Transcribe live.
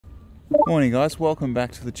Morning guys, welcome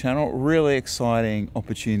back to the channel. Really exciting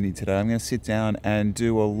opportunity today. I'm going to sit down and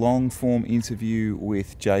do a long form interview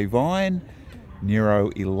with Jay Vine, Nero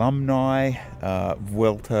alumni,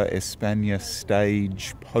 Vuelta España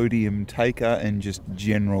stage podium taker, and just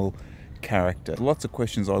general character. Lots of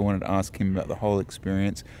questions I wanted to ask him about the whole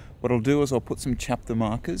experience. What I'll do is I'll put some chapter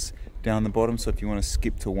markers down the bottom, so if you want to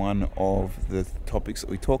skip to one of the topics that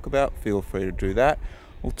we talk about, feel free to do that.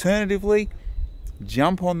 Alternatively,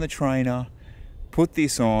 jump on the trainer, put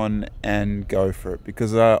this on and go for it,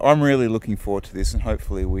 because I'm really looking forward to this, and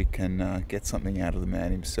hopefully we can get something out of the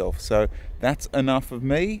man himself. So that's enough of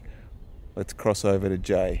me. Let's cross over to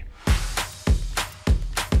Jay.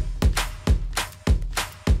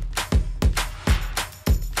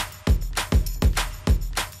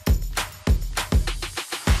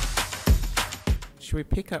 Should we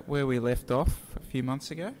pick up where we left off a few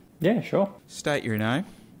months ago? Yeah, sure. State your name.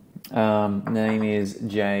 Name is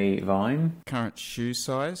Jay Vine. Current shoe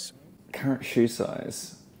size. Current shoe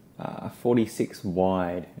size, 46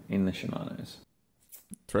 wide in the Shimanos.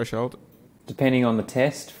 Threshold. Depending on the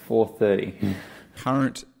test, 430.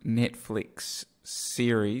 Current Netflix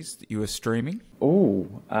series that you are streaming.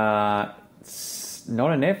 Ooh, it's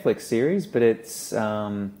not a Netflix series, but it's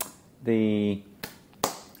what's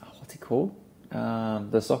it called?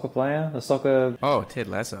 The soccer player, the soccer... Oh, Ted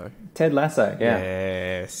Lasso. Ted Lasso, yeah.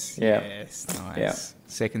 Yes, yeah. Yes, nice. Yeah.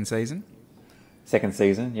 Second season? Second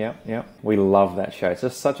season, yeah. We love that show. It's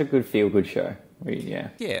just such a good feel-good show.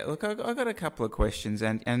 Yeah, look, I got a couple of questions,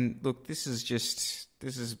 and look, this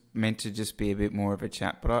is meant to just be a bit more of a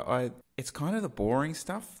chat, but it's kind of the boring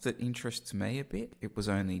stuff that interests me a bit. It was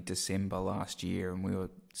only December last year, and we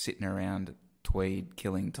were sitting around at Tweed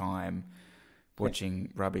killing time,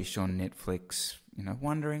 watching rubbish on Netflix,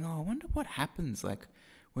 wondering, I wonder what happens, like,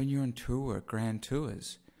 when you're on tour at Grand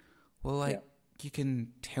Tours. Well, you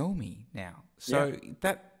can tell me now. So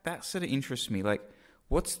that sort of interests me. Like,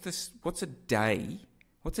 what's a day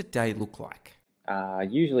look like?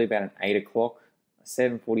 Usually about an 8 o'clock,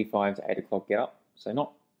 7:45 to 8 o'clock get up. So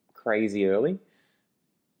not crazy early,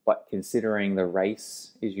 but considering the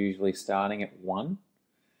race is usually starting at 1,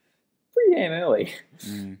 pretty damn early.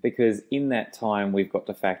 Because in that time we've got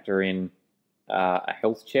to factor in a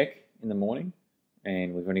health check in the morning,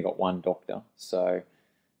 and we've only got one doctor, so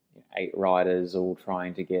 8 riders all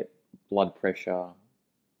trying to get blood pressure,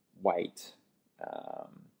 weight,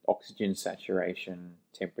 oxygen saturation,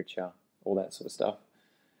 temperature, all that sort of stuff.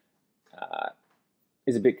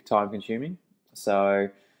 Is a bit time consuming. So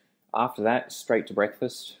after that, straight to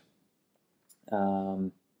breakfast,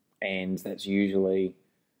 and that's usually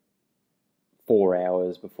 4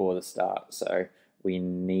 hours before the start. So we're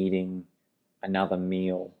needing another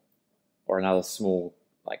meal or another small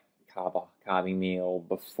carving meal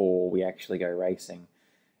before we actually go racing.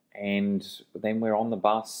 And then we're on the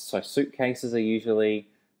bus. So suitcases are usually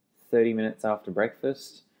 30 minutes after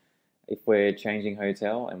breakfast if we're changing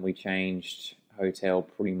hotel, and we changed hotel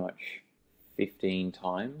pretty much 15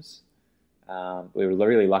 times. We were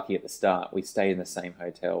really lucky at the start. We stayed in the same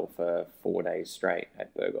hotel for 4 days straight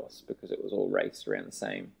at Burgos because it was all raced around the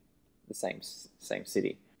same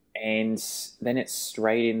city. And then it's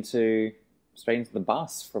straight into the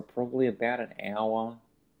bus for probably about an hour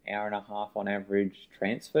and a half on average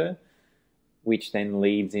transfer, which then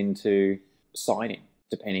leads into signing.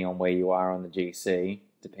 Depending on where you are on the GC,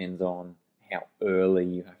 depends on how early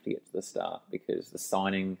you have to get to the start, because the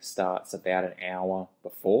signing starts about an hour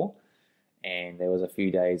before, and there was a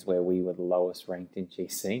few days where we were the lowest ranked in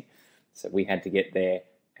GC, so we had to get there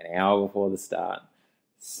an hour before the start,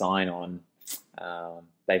 sign on.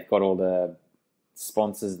 They've got all the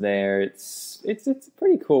sponsors there. It's a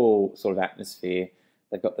pretty cool sort of atmosphere.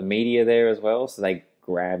 They've got the media there as well, so they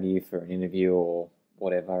grab you for an interview or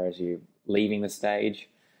whatever as you're leaving the stage.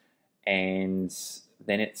 And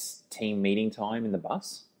then it's team meeting time in the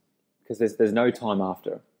bus, because there's no time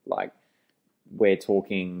after. Like, we're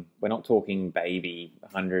not talking baby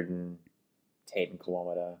 110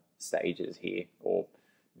 kilometer stages here or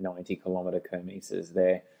 90 kilometer kermesses.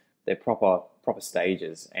 They're proper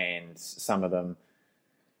stages, and some of them,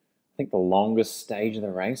 I think the longest stage of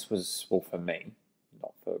the race was, well, for me,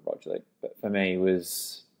 not for Roger, but for me,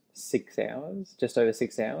 was 6 hours, just over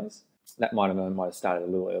 6 hours. That might have started a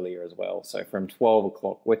little earlier as well. So from 12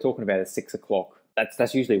 o'clock, we're talking about at 6 o'clock.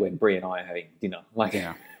 That's usually when Bre and I are having dinner.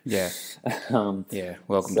 Yeah. Welcome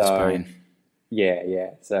to Spain.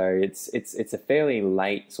 Yeah. So it's a fairly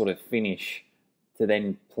late sort of finish to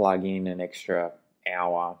then plug in an extra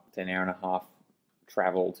hour to an hour and a half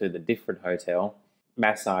travel to the different hotel.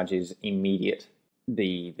 Massage is immediate.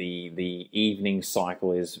 the evening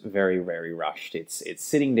cycle is very, very rushed. It's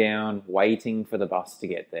sitting down, waiting for the bus to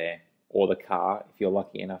get there, or the car. If you're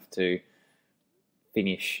lucky enough to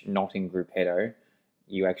finish not in Gruppetto,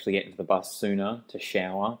 you actually get into the bus sooner to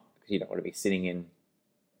shower, because you don't want to be sitting in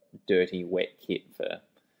dirty, wet kit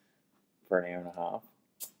for an hour and a half.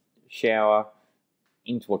 Shower,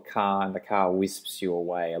 into a car, and the car wisps you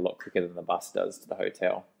away a lot quicker than the bus does to the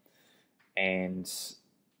hotel. And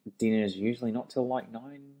dinner is usually not till like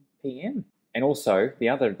 9 p.m. And also, the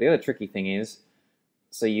other tricky thing is,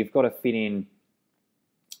 so you've got to fit in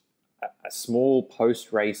a small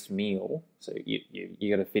post-race meal. So you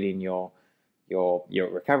got to fit in your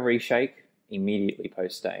recovery shake immediately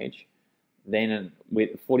post-stage. Then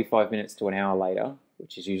with 45 minutes to an hour later,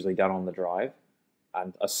 which is usually done on the drive,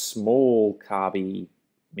 and a small carby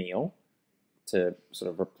meal to sort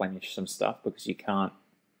of replenish some stuff, because you can't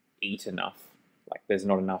eat enough. Like, there's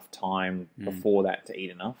not enough time before that to eat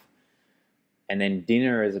enough. And then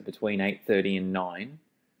dinner is between 8:30 and 9,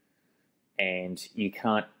 and you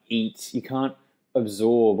can't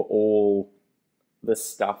absorb all the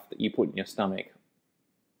stuff that you put in your stomach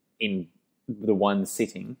in the one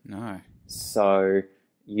sitting. No. So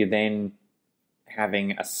you're then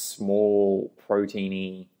having a small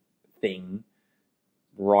proteiny thing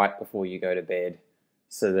right before you go to bed,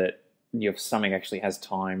 so that your stomach actually has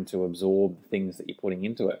time to absorb the things that you're putting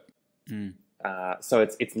into it. So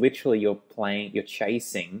it's literally you're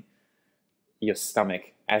chasing your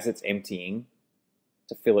stomach as it's emptying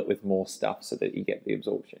to fill it with more stuff so that you get the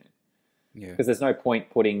absorption. Yeah. Because there's no point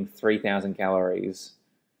putting 3,000 calories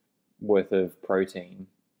worth of protein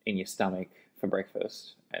in your stomach for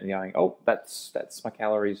breakfast and going, oh, that's my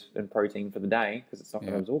calories and protein for the day, because it's not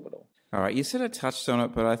going to absorb it all. All right, you sort of touched on it,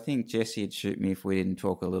 but I think Jesse would shoot me if we didn't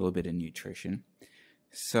talk a little bit of nutrition.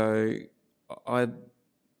 So I'd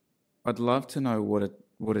love to know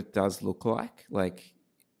what it does look like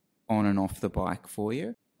on and off the bike for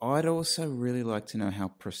you. I'd also really like to know how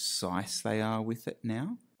precise they are with it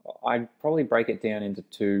now. I'd probably break it down into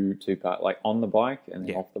two parts, like on the bike and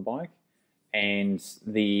then off the bike. And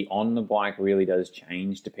the on the bike really does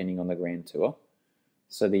change depending on the Grand Tour.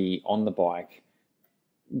 So the on the bike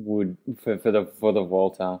would for the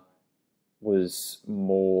Vuelta was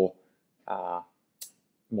more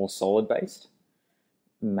solid based,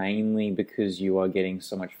 mainly because you are getting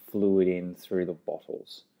so much fluid in through the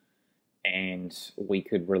bottles, and we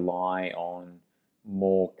could rely on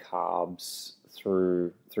more carbs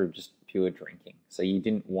through just pure drinking. So you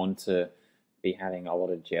didn't want to be having a lot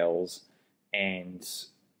of gels, and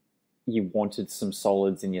you wanted some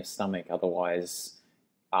solids in your stomach. Otherwise,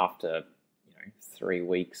 after 3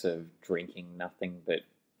 weeks of drinking nothing but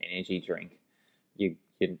energy drink, your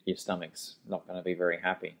stomach's not going to be very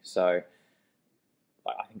happy. So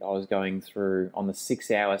I think I was going through, on the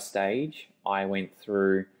 6-hour stage, I went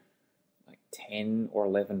through like 10 or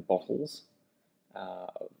 11 bottles. I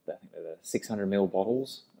think they were 600 ml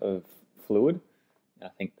bottles of fluid. And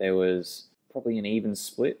I think there was probably an even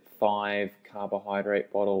split, 5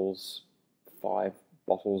 carbohydrate bottles, 5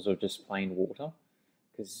 bottles of just plain water,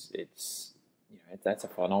 because it's that's a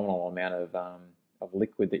phenomenal amount of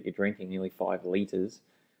liquid that you're drinking, nearly 5 liters,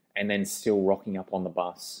 and then still rocking up on the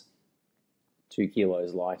bus 2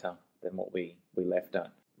 kilos lighter than what we left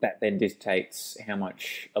at. That then dictates how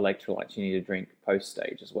much electrolytes you need to drink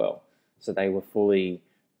post-stage as well. So they were fully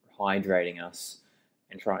hydrating us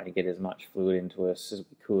and trying to get as much fluid into us as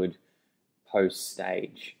we could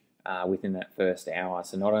post-stage within that first hour.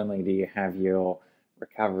 So not only do you have your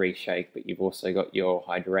recovery shake, but you've also got your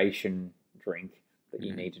hydration drink that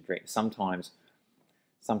you need to drink. Sometimes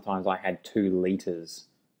I had 2 liters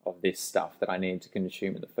of this stuff that I needed to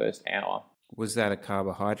consume in the first hour. Was that a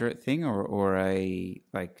carbohydrate thing or a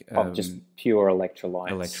just pure electrolytes?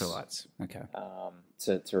 Electrolytes, okay.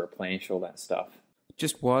 To replenish all that stuff.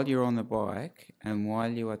 Just while you're on the bike and while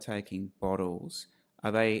you are taking bottles,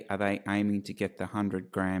 are they aiming to get the 100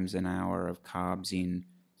 grams an hour of carbs in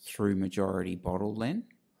through majority bottle then?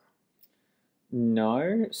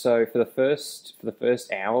 No. So for the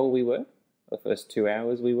first hour we were, the first 2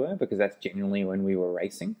 hours we were, because that's generally when we were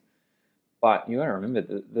racing. But you got to remember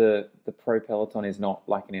the Pro Peloton is not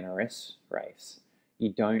like an NRS race. You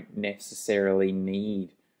don't necessarily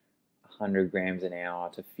need 100 grams an hour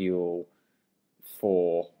to fuel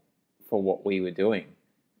for what we were doing.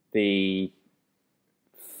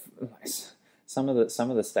 Some of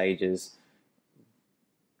the stages,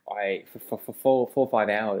 for 4 or 5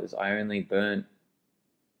 hours, I only burnt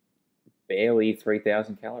barely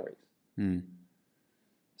 3,000 calories.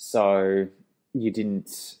 So you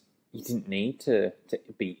didn't need to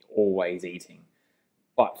be always eating.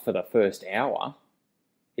 But for the first hour,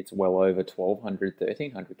 it's well over 1,200,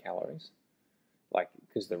 1,300 calories. Like,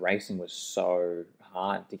 because the racing was so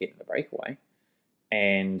hard to get in the breakaway.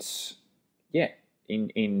 And yeah,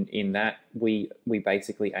 in that, we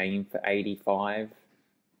basically aim for 80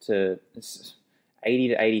 to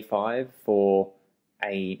 85 for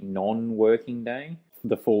a non-working day.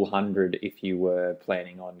 The full 100 if you were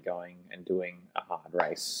planning on going and doing a hard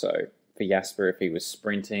race. So for Jasper, if he was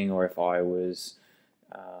sprinting or if I was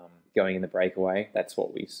going in the breakaway, that's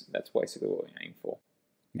basically what we aim for.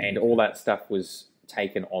 And all that stuff was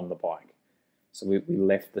taken on the bike. So we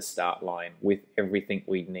left the start line with everything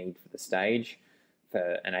we'd need for the stage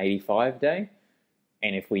for an 85 day.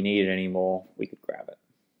 And if we needed any more, we could grab it.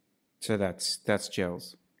 So that's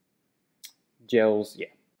gels. Gels, yeah.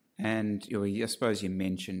 And I suppose you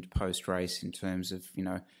mentioned post-race in terms of,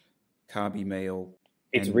 carby meal.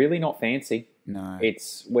 It's really not fancy. No.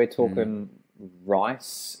 We're talking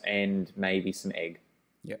rice and maybe some egg.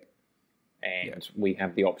 Yep. And we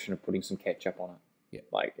have the option of putting some ketchup on it. Yep.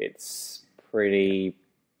 Like, it's pretty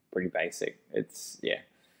basic. It's,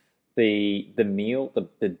 The meal,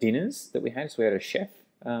 the dinners that we had, so we had a chef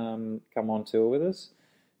come on tour with us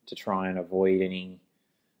to try and avoid any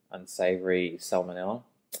unsavory salmonella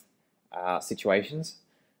situations,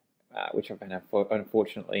 which I've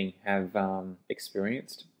unfortunately have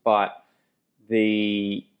experienced. But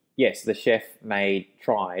the chef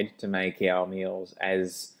tried to make our meals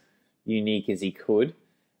as unique as he could,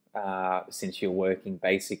 since you're working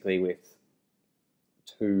basically with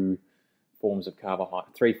three forms of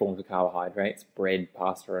carbohydrates: bread,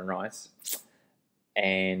 pasta, and rice.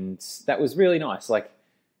 And that was really nice. Like,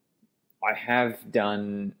 I have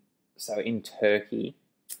done so in Turkey.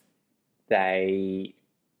 They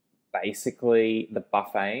basically, the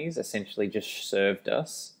buffets essentially just served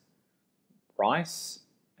us rice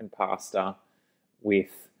and pasta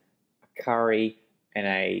with a curry and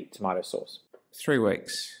a tomato sauce. 3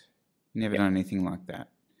 weeks. Never done anything like that.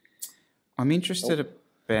 I'm interested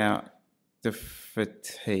about the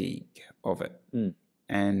fatigue of it.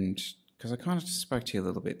 And because I kind of spoke to you a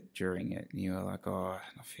little bit during it, and you were like, oh,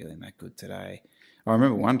 I'm not feeling that good today. I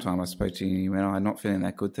remember one time I spoke to you and you went, oh, I'm not feeling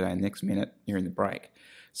that good today. Next minute, you're in the break.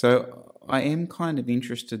 So I am kind of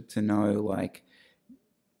interested to know, like,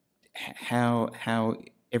 how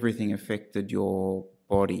everything affected your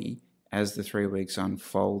body as the 3 weeks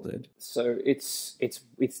unfolded. So it's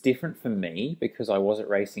different for me because I wasn't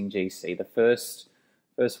racing GC. The first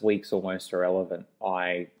week's almost irrelevant.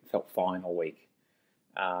 I felt fine all week.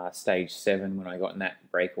 Stage 7, when I got in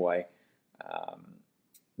that breakaway,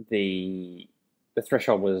 the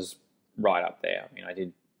threshold was right up there. I mean, I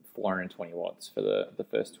did 420 watts for the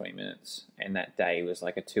first 20 minutes, and that day was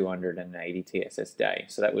like a 280 TSS day.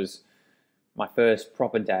 So that was my first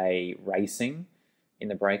proper day racing in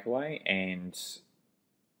the breakaway, and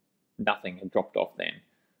nothing had dropped off then.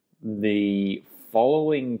 The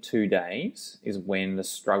following 2 days is when the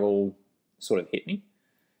struggle sort of hit me,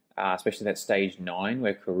 especially that stage 9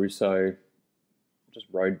 where Caruso just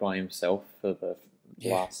rode by himself for the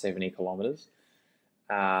last 70 kilometers.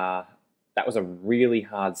 That was a really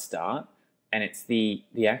hard start, and it's the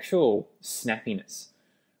actual snappiness.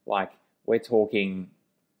 Like, we're talking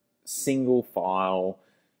single file.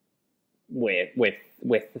 We're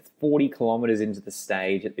 40 kilometers into the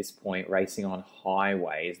stage at this point, racing on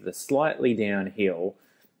highways, the slightly downhill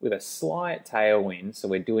with a slight tailwind. So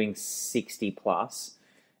we're doing 60 plus,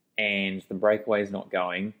 and the breakaway's not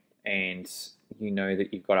going, and you know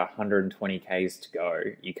that you've got 120 Ks to go.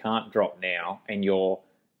 You can't drop now, and you're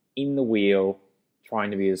in the wheel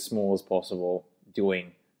trying to be as small as possible,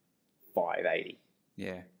 doing 580.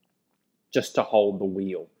 Yeah. Just to hold the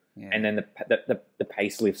wheel. Yeah. And then the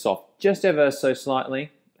pace lifts off just ever so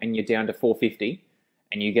slightly, and you're down to 450,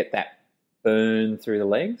 and you get that burn through the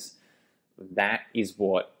legs. That is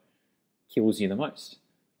what kills you the most.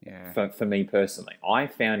 Yeah. For me personally, I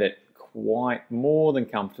found it quite more than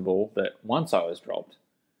comfortable that once I was dropped,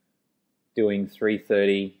 doing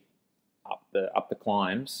 330 up the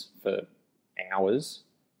climbs for hours,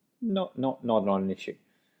 not an issue.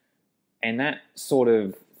 And that sort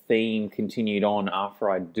of theme continued on after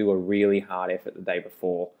I do a really hard effort the day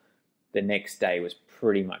before. The next day was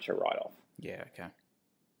pretty much a write-off. Yeah, okay.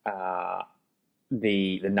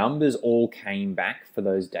 The numbers all came back for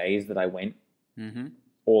those days that I went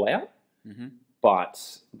all out,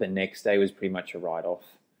 but the next day was pretty much a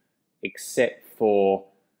write-off, except for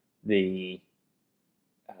the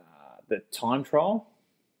time trial.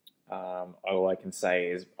 All I can say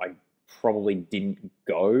is I probably didn't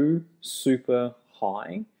go super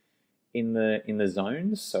high in the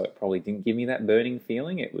zones, so it probably didn't give me that burning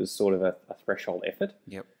feeling. It was sort of a threshold effort.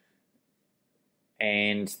 Yep.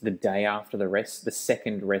 and the day after the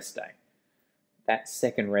second rest day. That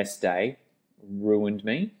second rest day ruined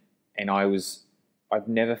me, and I've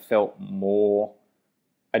never felt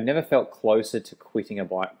closer to quitting a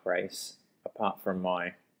bike race, apart from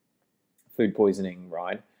my food poisoning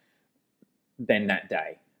ride, than that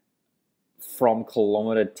day. From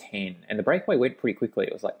kilometer 10, and the breakaway went pretty quickly.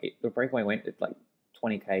 It was like the breakaway went at like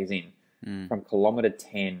 20 k's in. From kilometer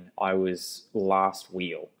 10, I was last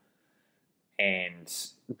wheel and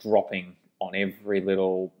dropping on every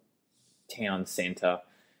little town centre,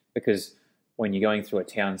 because when you're going through a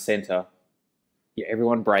town centre,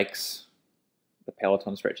 everyone brakes, the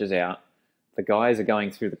peloton stretches out, the guys are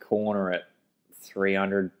going through the corner at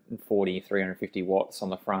 340, 350 watts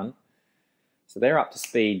on the front, so they're up to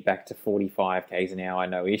speed back to 45 k's an hour,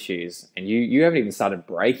 no issues, and you haven't even started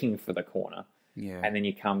braking for the corner, and then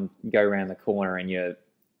you go around the corner and you're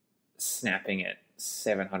snapping at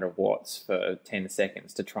 700 watts for 10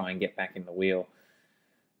 seconds to try and get back in the wheel.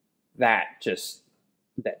 That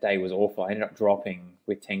day was awful. I ended up dropping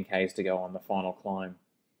with 10 k's to go on the final climb.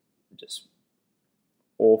 Just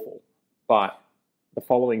awful. But the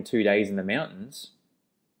following 2 days in the mountains,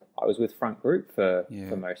 I was with front group for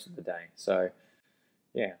most of the day. So,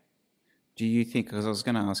 yeah. Do you think, because I was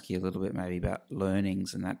going to ask you a little bit maybe about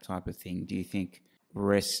learnings and that type of thing, do you think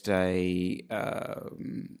rest day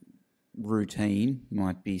routine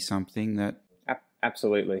might be something that...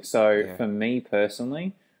 Absolutely. So for me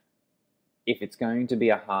personally, if it's going to be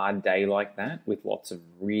a hard day like that with lots of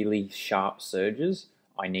really sharp surges,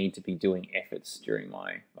 I need to be doing efforts during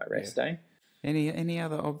my rest day. Any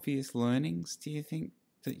other obvious learnings, do you think,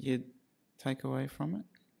 that you'd take away from it?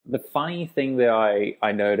 The funny thing that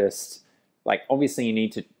I noticed, like, obviously you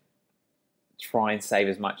need to try and save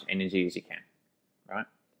as much energy as you can, right?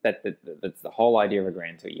 That's the whole idea of a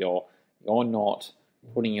Grand Tour. You're not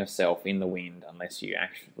putting yourself in the wind unless you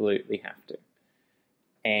absolutely have to.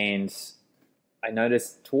 And I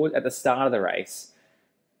noticed at the start of the race,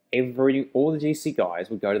 all the GC guys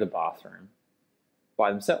would go to the bathroom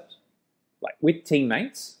by themselves, like with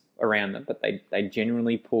teammates around them, but they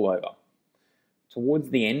generally pull over. Towards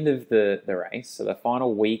the end of the race, so the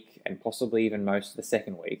final week and possibly even most of the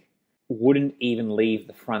second week, wouldn't even leave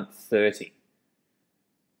the front 30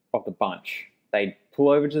 of the bunch. They'd pull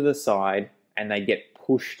over to the side and they'd get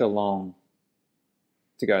pushed along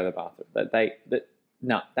to go to the bathroom.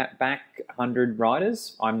 That back 100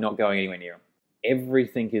 riders, I'm not going anywhere near them.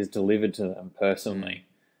 Everything is delivered to them personally.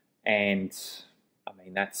 And I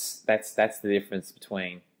mean, that's the difference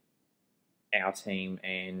between our team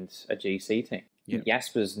and a GC team. Yep.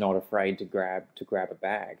 Jasper's not afraid to grab a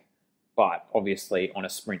bag, but obviously on a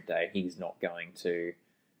sprint day, he's not going to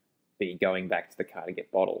be going back to the car to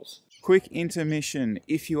get bottles. Quick intermission.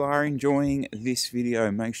 If you are enjoying this video,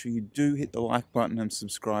 make sure you do hit the like button and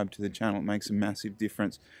subscribe to the channel. It makes a massive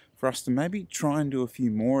difference for us to maybe try and do a few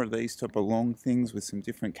more of these type of long things with some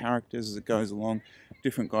different characters as it goes along,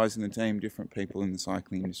 different guys in the team, different people in the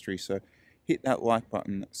cycling industry. So hit that like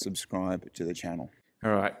button, subscribe to the channel. All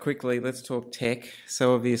right, quickly, let's talk tech.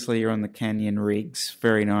 So obviously you're on the Canyon rigs.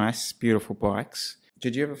 Very nice, beautiful bikes.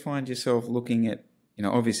 Did you ever find yourself looking at,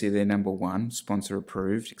 obviously they're #1, sponsor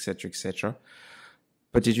approved, etc.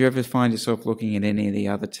 But did you ever find yourself looking at any of the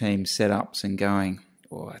other team setups and going,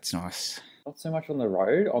 oh, that's nice? Not so much on the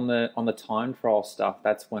road. On the time trial stuff,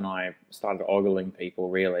 that's when I started ogling people,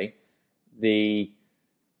 really.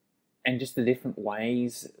 And just the different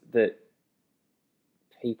ways that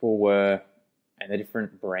people were, and the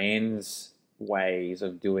different brands' ways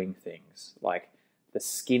of doing things. Like the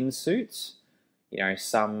skin suits,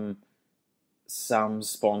 some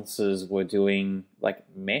sponsors were doing like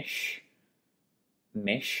mesh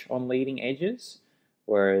on leading edges,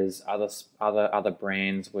 whereas other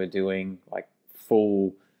brands were doing like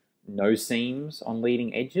full no seams on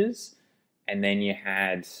leading edges. And then you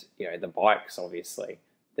had, the bikes, obviously.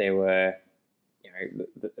 There were,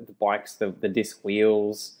 the bikes, the disc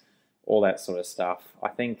wheels, all that sort of stuff, I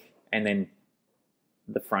think. And then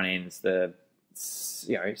the front ends,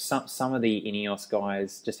 some of the Ineos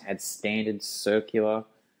guys just had standard circular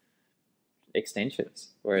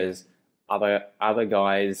extensions, whereas other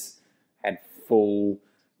guys had full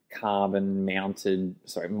carbon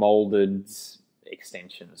molded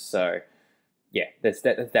extensions. So yeah,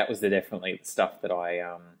 that was definitely the stuff that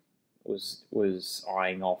I was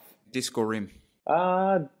eyeing off. Disc or rim?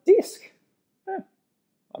 Disc. Yeah.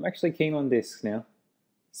 I'm actually keen on discs now,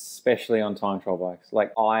 especially on time trial bikes.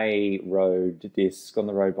 Like I rode disc on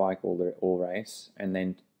the road bike all race, and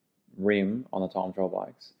then rim on the time trial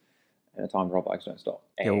bikes, and the time trial bikes don't stop.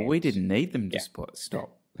 Yeah, well, we didn't need them to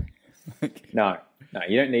stop. No,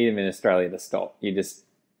 you don't need them in Australia to stop. You just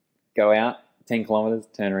go out 10 kilometers,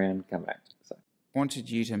 turn around, come back. So Wanted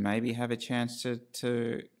you to maybe have a chance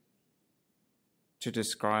to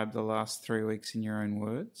describe the last 3 weeks in your own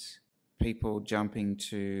words. People jumping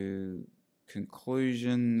to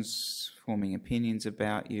conclusions, forming opinions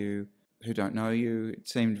about you who don't know you. It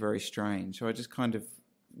seemed very strange. So I just kind of,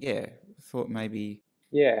 thought maybe...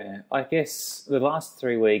 Yeah, I guess the last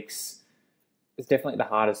 3 weeks is definitely the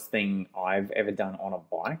hardest thing I've ever done on a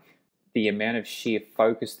bike. The amount of sheer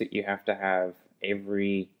focus that you have to have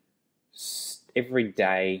every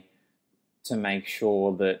day to make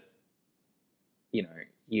sure that, you know,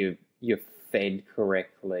 you're fed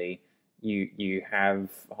correctly, you have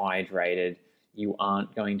hydrated, you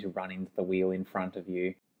aren't going to run into the wheel in front of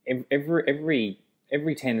you.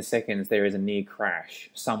 Every 10 seconds there is a near crash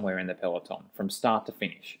somewhere in the peloton from start to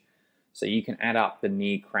finish. So you can add up the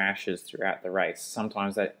near crashes throughout the race.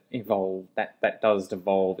 Sometimes that does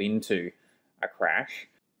devolve into a crash.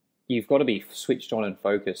 You've got to be switched on and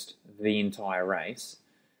focused the entire race.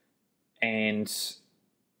 And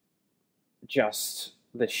just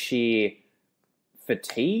the sheer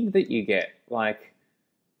fatigue that you get. Like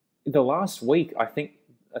the last week, I think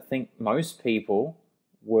most people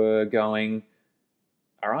were going,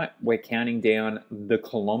 all right, we're counting down the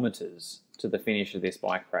kilometers to the finish of this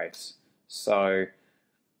bike race. So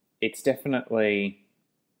it's definitely,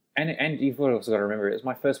 and you've also got to remember, it was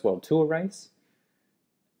my first World Tour race.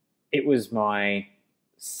 It was my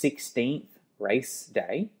 16th race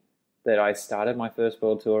day that I started my first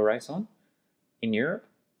World Tour race on in Europe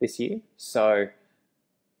this year. So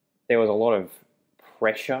there was a lot of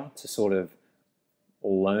pressure to sort of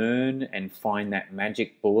learn and find that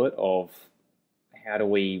magic bullet of how do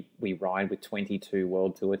we ride with 22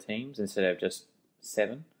 World Tour teams instead of just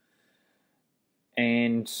 7.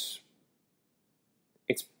 And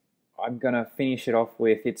I'm going to finish it off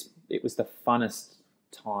with, it was the funnest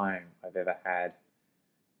time I've ever had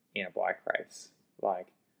in a bike race. Like,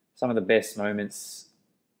 some of the best moments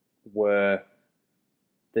were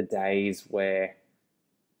the days where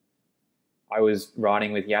I was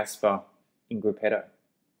riding with Jasper in GROUPSET,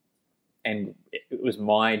 and it was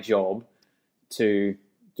my job to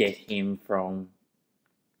get him from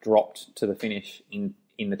dropped to the finish in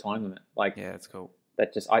the time limit. Like, Yeah, that's cool.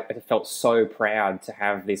 That just, I felt so proud to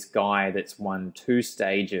have this guy that's won 2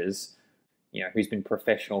 stages, you know, who's been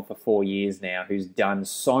professional for 4 years now, who's done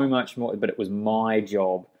so much more, but it was my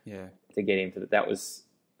job to get him to that. That was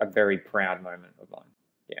a very proud moment of mine.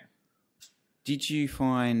 Yeah. Did you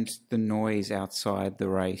find the noise outside the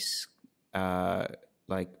race,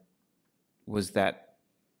 was that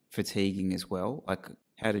fatiguing as well? Like,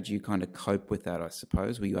 how did you kind of cope with that, I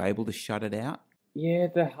suppose? Were you able to shut it out? Yeah,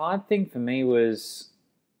 the hard thing for me was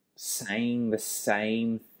saying the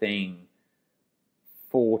same thing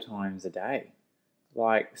 4 times a day.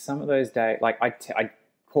 Like, some of those days, like I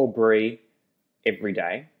call Bre every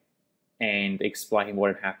day and explain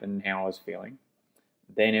what had happened and how I was feeling.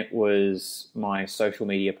 Then it was my social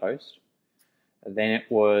media post. Then it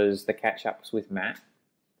was the catch-ups with Matt.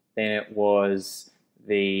 Then it was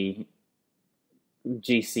the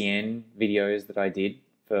GCN videos that I did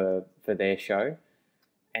for their show.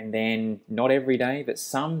 And then not every day, but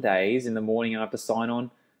some days in the morning after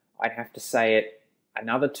sign-on, I'd have to say it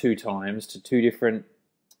another 2 times to 2 different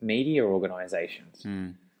media organizations.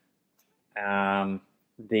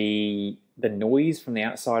 The noise from the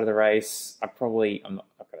outside of the race, I'm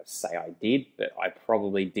not going to say I did, but I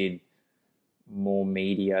probably did more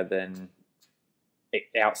media than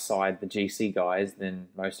outside the GC guys than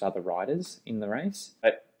most other riders in the race.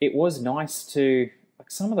 But it was nice to, like,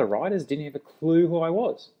 some of the riders didn't have a clue who I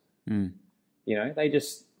was. You know, they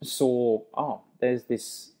just saw, oh, there's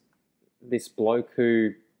this bloke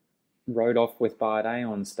who rode off with Bardet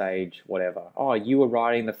on stage, whatever. Oh, you were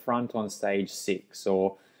riding the front on stage 6,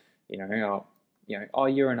 or, oh,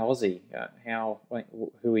 you're an Aussie.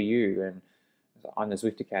 Who are you? And I'm the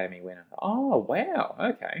Zwift Academy winner. Oh, wow.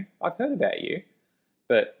 Okay, I've heard about you.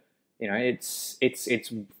 But, you know, it's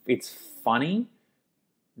funny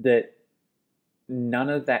that none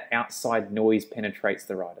of that outside noise penetrates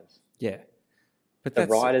the riders. Yeah. But the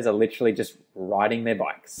riders are literally just riding their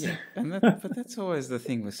bikes. Yeah, but that's always the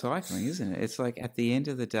thing with cycling, isn't it? It's like, at the end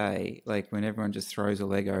of the day, like, when everyone just throws a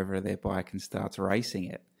leg over their bike and starts racing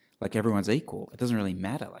it, like, everyone's equal. It doesn't really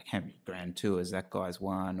matter, like, how many Grand Tours that guy's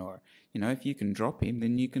won, or, you know, if you can drop him,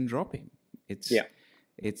 then you can drop him. It's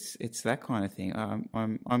that kind of thing. I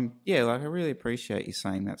really appreciate you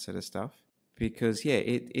saying that sort of stuff, because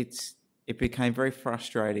it became very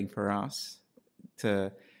frustrating for us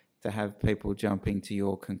to to have people jumping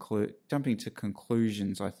to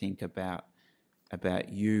conclusions, I think, about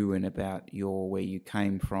you and about where you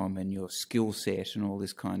came from and your skill set and all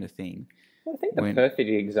this kind of thing. Well, I think the perfect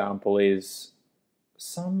example is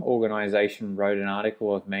some organisation wrote an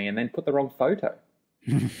article of me and then put the wrong photo.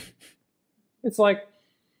 It's like,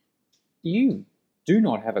 you do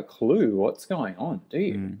not have a clue what's going on, do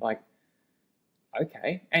you? Like,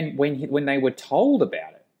 okay. And when they were told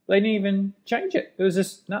about it, they didn't even change it. It was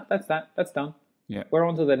just, no, that's done. Yeah. We're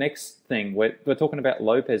on to the next thing. We're talking about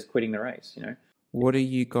Lopez quitting the race, you know. What are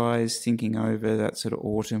you guys thinking over that sort of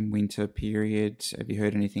autumn, winter period? Have you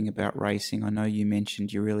heard anything about racing? I know you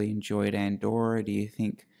mentioned you really enjoyed Andorra. Do you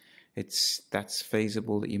think that's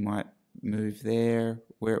feasible that you might move there?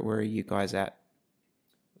 Where are you guys at?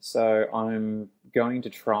 So I'm going to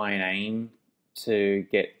try and aim to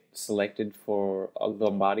get selected for a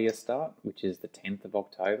Lombardia start, which is the 10th of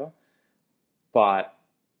October. But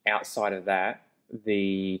outside of that,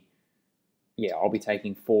 I'll be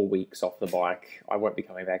taking 4 weeks off the bike. I won't be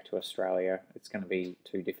coming back to Australia. It's going to be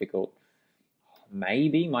too difficult.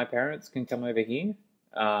 Maybe my parents can come over here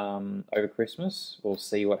over Christmas. We'll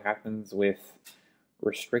see what happens with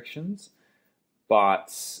restrictions.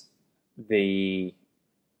 But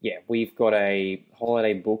we've got a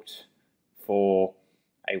holiday booked for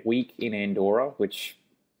a week in Andorra, which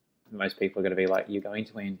most people are going to be like, you're going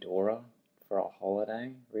to Andorra for a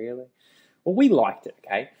holiday? Really? Well, we liked it,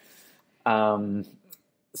 okay? We're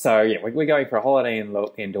going for a holiday in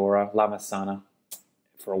Andorra, La Massana,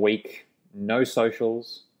 for a week. No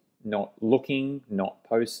socials, not looking, not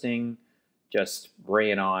posting, just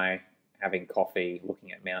Bre and I having coffee,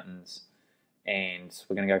 looking at mountains. And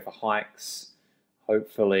we're going to go for hikes,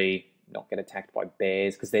 hopefully not get attacked by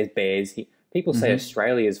bears, because there's bears here. People say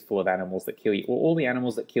Australia is full of animals that kill you. Well, all the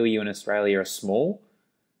animals that kill you in Australia are small,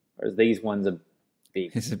 whereas these ones are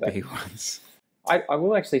big. These are big ones. I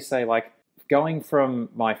will actually say, like, going from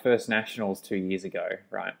my first nationals 2 years ago,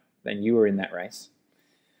 right, then you were in that race,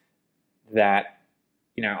 that,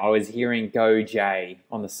 you know, I was hearing Go Jay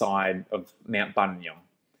on the side of Mount Buninyong,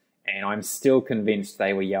 and I'm still convinced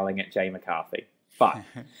they were yelling at Jay McCarthy. But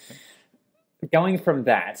going from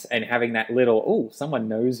that and having that little, oh, someone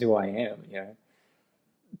knows who I am, you know,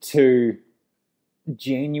 to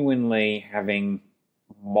genuinely having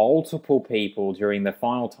multiple people during the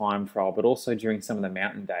final time trial, but also during some of the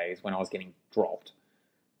mountain days when I was getting dropped,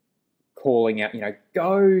 calling out, you know,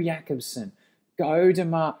 go Jakobsen, go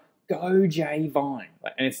DeMar, go Jay Vine.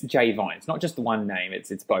 And it's Jay Vine. It's not just the one name,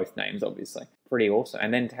 it's both names, obviously. Pretty awesome.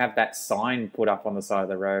 And then to have that sign put up on the side of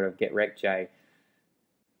the road of Get Wrecked Jay,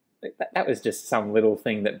 that was just some little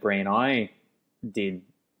thing that Bre and I did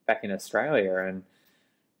back in Australia, and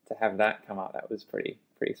to have that come up, that was pretty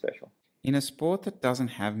special. In a sport that doesn't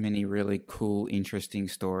have many really cool, interesting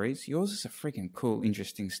stories, yours is a freaking cool,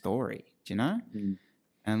 interesting story. Do you know?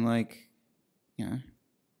 And like, you know,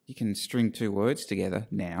 you can string two words together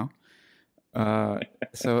now,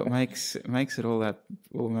 so it makes it all that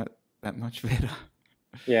much better.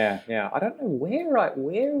 Yeah. I don't know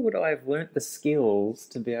where would I have learnt the skills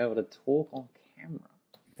to be able to talk on camera.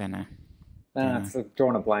 Don't know. It's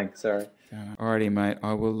drawn a blank. Sorry. Alrighty, mate.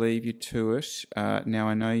 I will leave you to it. Now,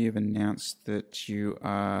 I know you've announced that you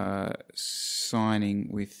are signing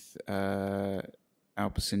with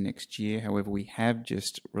Alpecin next year. However, we have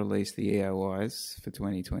just released the EOIs for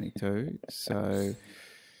 2022, so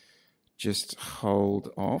just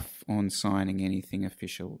hold off on signing anything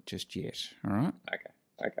official just yet. All right? Okay.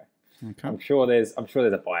 I'm sure there's a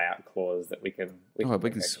buyout clause that we can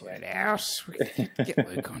sort it out. We can get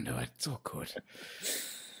Luke onto it. It's all good.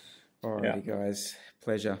 Alrighty, guys.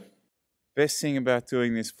 Pleasure. Best thing about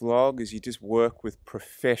doing this vlog is you just work with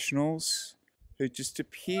professionals who just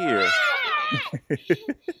appear.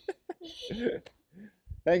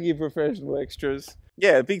 Thank you, professional extras.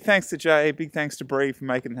 Yeah, big thanks to Jay, big thanks to Bre for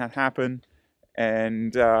making that happen.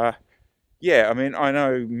 And I mean, I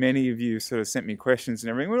know many of you sort of sent me questions and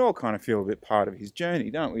everything. We all kind of feel a bit part of his journey,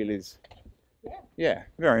 don't we, Liz? Yeah,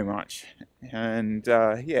 very much. And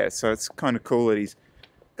so it's kind of cool that he's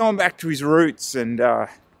gone back to his roots and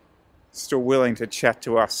still willing to chat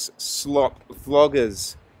to us slop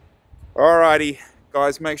vloggers. Alrighty,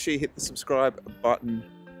 guys, make sure you hit the subscribe button,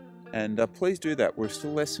 and please do that. We're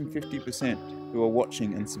still less than 50% who are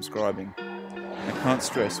watching and subscribing. I can't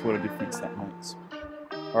stress what a difference that makes.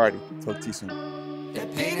 Alrighty, talk to you soon. The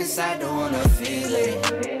pain inside, don't wanna feel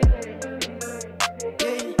it.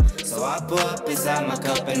 So I pour up inside my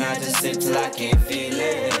cup and I just sip till I can't feel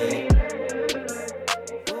it.